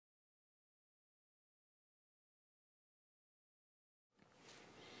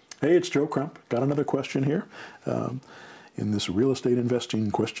Hey, it's Joe Crump. Got another question here in this real estate investing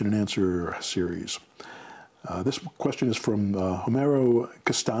question and answer series. This question is from Hamaro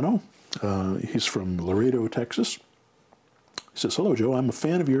Castagno. He's from Laredo, Texas. He says, hello, Joe. I'm a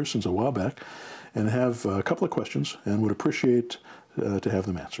fan of yours since a while back and have a couple of questions and would appreciate to have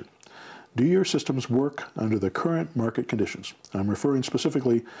them answered. Do your systems work under the current market conditions? I'm referring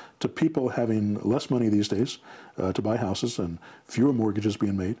specifically to people having less money these days to buy houses and fewer mortgages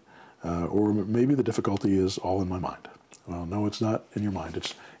being made, or maybe the difficulty is all in my mind. Well, no, it's not in your mind.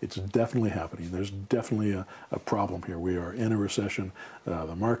 It's definitely happening. There's definitely a problem here. We are in a recession.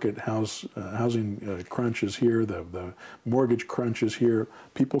 The market housing crunch is here. The mortgage crunch is here.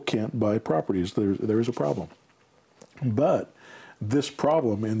 People can't buy properties. There is a problem. But this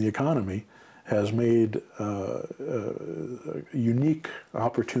problem in the economy has made a unique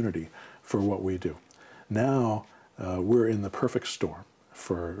opportunity for what we do. Now we're in the perfect storm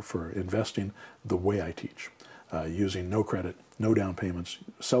for investing the way I teach, using no credit, no down payments,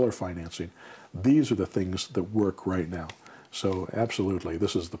 seller financing. These are the things that work right now. So absolutely,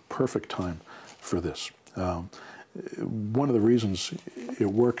 this is the perfect time for this. One of the reasons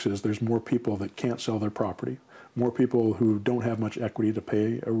it works is there's more people that can't sell their property, more people who don't have much equity to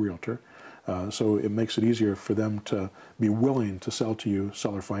pay a realtor. So it makes it easier for them to be willing to sell to you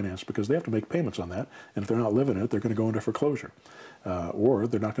seller finance because they have to make payments on that. And if they're not living it, they're going to go into foreclosure. Or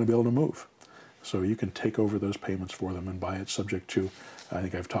they're not going to be able to move. So you can take over those payments for them and buy it subject to, I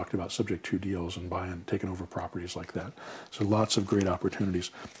think I've talked about subject to deals and taking over properties like that. So lots of great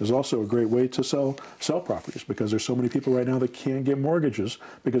opportunities. There's also a great way to sell properties because there's so many people right now that can't get mortgages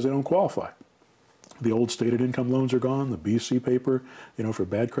because they don't qualify. The old stated income loans are gone. The BC paper, for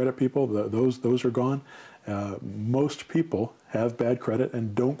bad credit people, those are gone. Most people have bad credit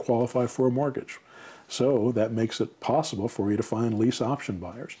and don't qualify for a mortgage. So that makes it possible for you to find lease option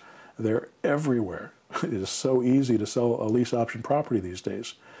buyers. They're everywhere. It is so easy to sell a lease option property these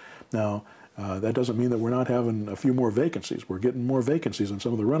days. Now, that doesn't mean that we're not having a few more vacancies. We're getting more vacancies in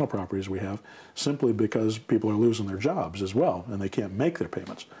some of the rental properties we have simply because people are losing their jobs as well and they can't make their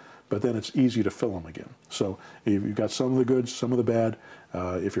payments. But then it's easy to fill them again. So you've got some of the good, some of the bad.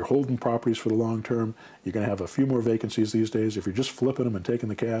 If you're holding properties for the long term, you're going to have a few more vacancies these days. If you're just flipping them and taking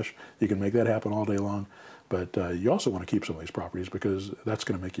the cash, you can make that happen all day long. But you also want to keep some of these properties because that's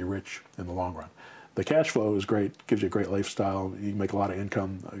going to make you rich in the long run. The cash flow is great, gives you a great lifestyle. You can make a lot of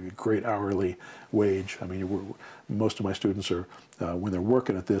income, a great hourly wage. I mean, most of my students are, when they're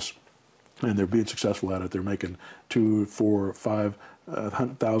working at this and they're being successful at it, they're making $2,000, $4,000,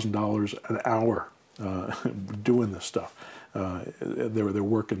 $5,000 an hour doing this stuff. They're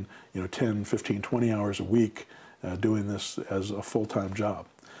working 10, 15, 20 hours a week doing this as a full-time job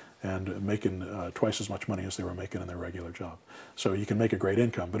and making twice as much money as they were making in their regular job. So you can make a great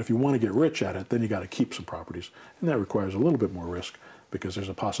income, but if you want to get rich at it, then you got to keep some properties, and that requires a little bit more risk because there's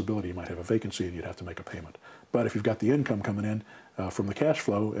a possibility you might have a vacancy and you'd have to make a payment. But if you've got the income coming in from the cash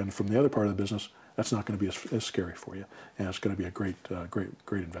flow and from the other part of the business, that's not going to be as scary for you, and it's going to be a great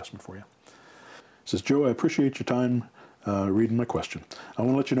investment for you. It says, Joe, I appreciate your time reading my question. I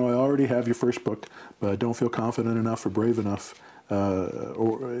want to let you know I already have your first book, but I don't feel confident enough or brave enough or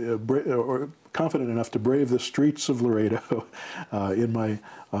confident enough to brave the streets of Laredo on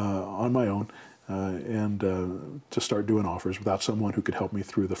my own and to start doing offers without someone who could help me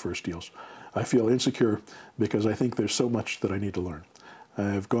through the first deals. I feel insecure because I think there's so much that I need to learn.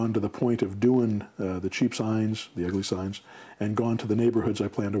 I've gone to the point of doing the cheap signs, the ugly signs, and gone to the neighborhoods I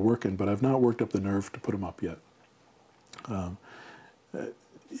plan to work in, but I've not worked up the nerve to put them up yet.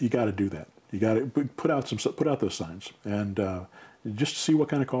 You got to do that. You got to put out those signs and just see what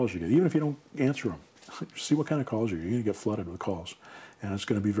kind of calls you get. Even if you don't answer them, see what kind of calls you get. You're going to get flooded with calls, and it's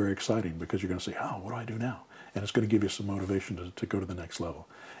going to be very exciting because you're going to say, "Oh, what do I do now?" And it's going to give you some motivation to go to the next level.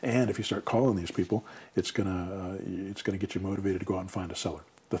 And if you start calling these people, it's going to get you motivated to go out and find a seller.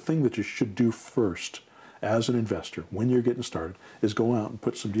 The thing that you should do first as an investor when you're getting started is go out and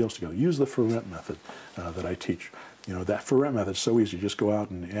put some deals together. Use the for rent method that I teach. That for rent method is so easy. Just go out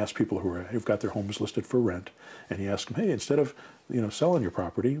and ask people who've got their homes listed for rent, and you ask them, hey, instead of selling your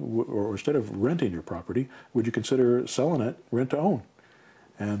property or instead of renting your property, would you consider selling it rent to own?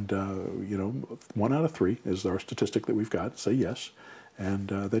 And 1 out of 3 is our statistic that we've got say yes. And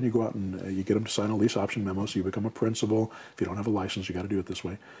then you go out and you get them to sign a lease option memo, so you become a principal. If you don't have a license, you got to do it this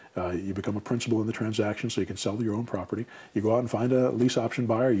way. You become a principal in the transaction, so you can sell your own property. You go out and find a lease option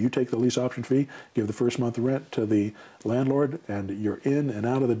buyer. You take the lease option fee, give the first month rent to the landlord, and you're in and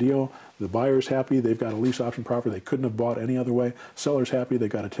out of the deal. The buyer's happy. They've got a lease option property they couldn't have bought any other way. Seller's happy. They've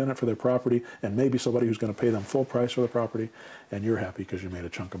got a tenant for their property, and maybe somebody who's going to pay them full price for the property. And you're happy because you made a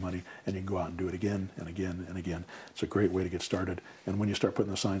chunk of money, and you can go out and do it again and again and again. It's a great way to get started. And when you start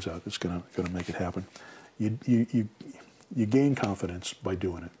putting the signs out, it's going to make it happen. You gain confidence by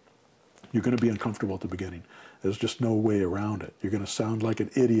doing it. You're going to be uncomfortable at the beginning. There's just no way around it. You're going to sound like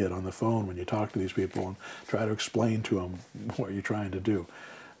an idiot on the phone when you talk to these people and try to explain to them what you're trying to do.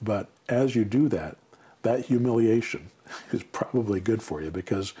 But as you do that, that humiliation is probably good for you,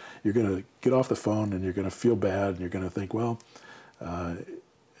 because you're going to get off the phone and you're going to feel bad, and you're going to think, well,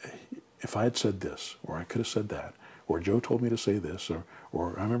 if I had said this, or I could have said that, or Joe told me to say this,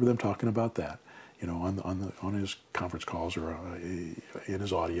 or I remember them talking about that, you know, on his conference calls, or in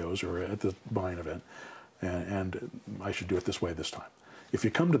his audios, or at the buying event, and I should do it this way this time. If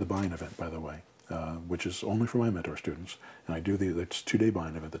you come to the buying event, by the way, which is only for my mentor students, and I do it's 2-day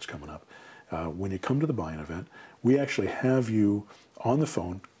buying event that's coming up. When you come to the buying event, we actually have you on the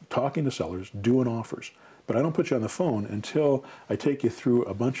phone talking to sellers, doing offers. But I don't put you on the phone until I take you through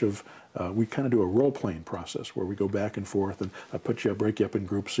a bunch of, we kind of do a role-playing process where we go back and forth, and I break you up in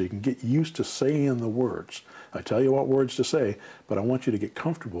groups so you can get used to saying the words. I tell you what words to say, but I want you to get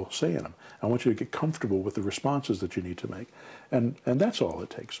comfortable saying them. I want you to get comfortable with the responses that you need to make. And that's all it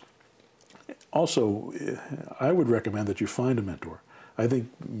takes. Also, I would recommend that you find a mentor. I think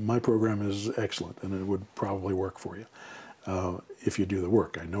my program is excellent, and it would probably work for you if you do the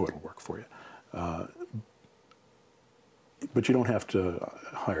work. I know it'll work for you. But you don't have to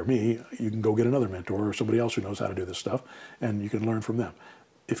hire me. You can go get another mentor or somebody else who knows how to do this stuff, and you can learn from them.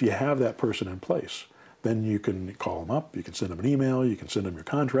 If you have that person in place, then you can call them up, you can send them an email, you can send them your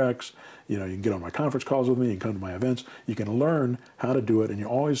contracts, you know, you can get on my conference calls with me, you can come to my events, you can learn how to do it, and you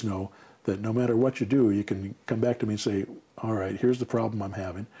always know that no matter what you do, you can come back to me and say, all right, here's the problem I'm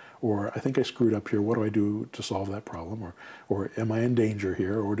having, or I think I screwed up here, what do I do to solve that problem, or am I in danger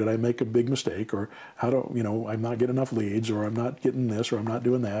here, or did I make a big mistake, or how do, you know, I'm not getting enough leads, or I'm not getting this, or I'm not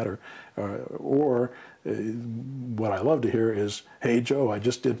doing that, or what I love to hear is, hey Joe, I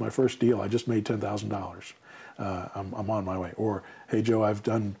just did my first deal, I just made $10,000. I'm on my way. Or, hey Joe, I've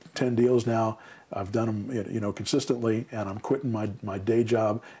done 10 deals now, I've done them, you know, consistently, and I'm quitting my day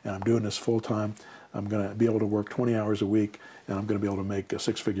job, and I'm doing this full time. I'm going to be able to work 20 hours a week, and I'm going to be able to make a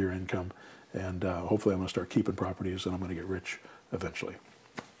 6-figure income, and hopefully I'm going to start keeping properties, and I'm going to get rich eventually.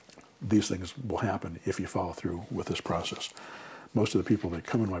 These things will happen if you follow through with this process. Most of the people that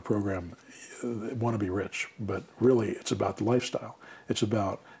come in my program want to be rich, but really it's about the lifestyle. It's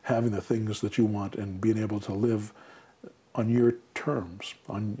about having the things that you want and being able to live on your terms,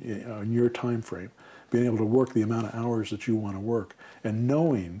 on your time frame, being able to work the amount of hours that you want to work, and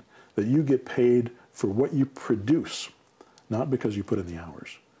knowing that you get paid for what you produce, not because you put in the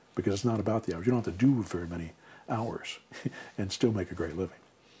hours, because it's not about the hours. You don't have to do very many hours and still make a great living.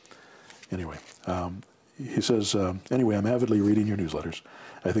 Anyway, he says, anyway, I'm avidly reading your newsletters.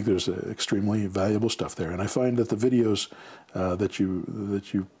 I think there's extremely valuable stuff there, and I find that the videos that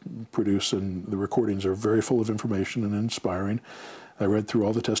you produce and the recordings are very full of information and inspiring. I read through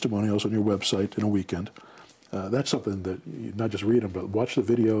all the testimonials on your website in a weekend. That's something that you not just read them, but watch the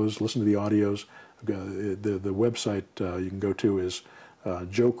videos, listen to the audios. The website you can go to is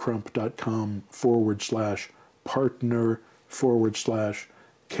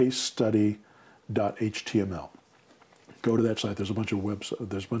joecrump.com/partner/case study.html. Go to that site. There's a bunch of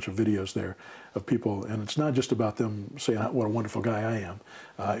videos there of people, and it's not just about them saying what a wonderful guy I am.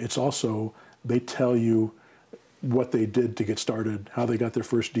 It's also, they tell you what they did to get started, how they got their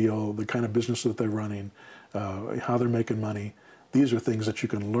first deal, the kind of business that they're running, how they're making money. These are things that you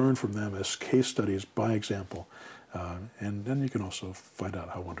can learn from them as case studies by example. And then you can also find out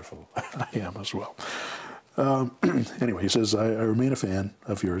how wonderful I am as well. Anyway, he says, I remain a fan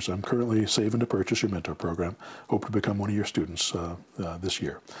of yours. I'm currently saving to purchase your mentor program. Hope to become one of your students this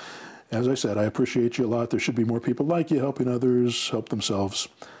year. As I said, I appreciate you a lot. There should be more people like you helping others help themselves.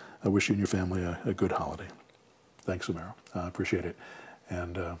 I wish you and your family a good holiday. Thanks, Hamaro. I appreciate it.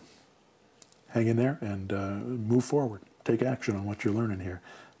 And hang in there and move forward. Take action on what you're learning here,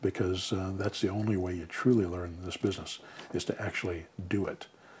 because that's the only way you truly learn this business, is to actually do it.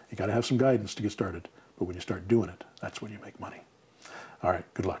 You got to have some guidance to get started, but when you start doing it, that's when you make money. All right,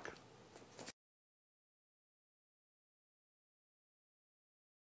 good luck.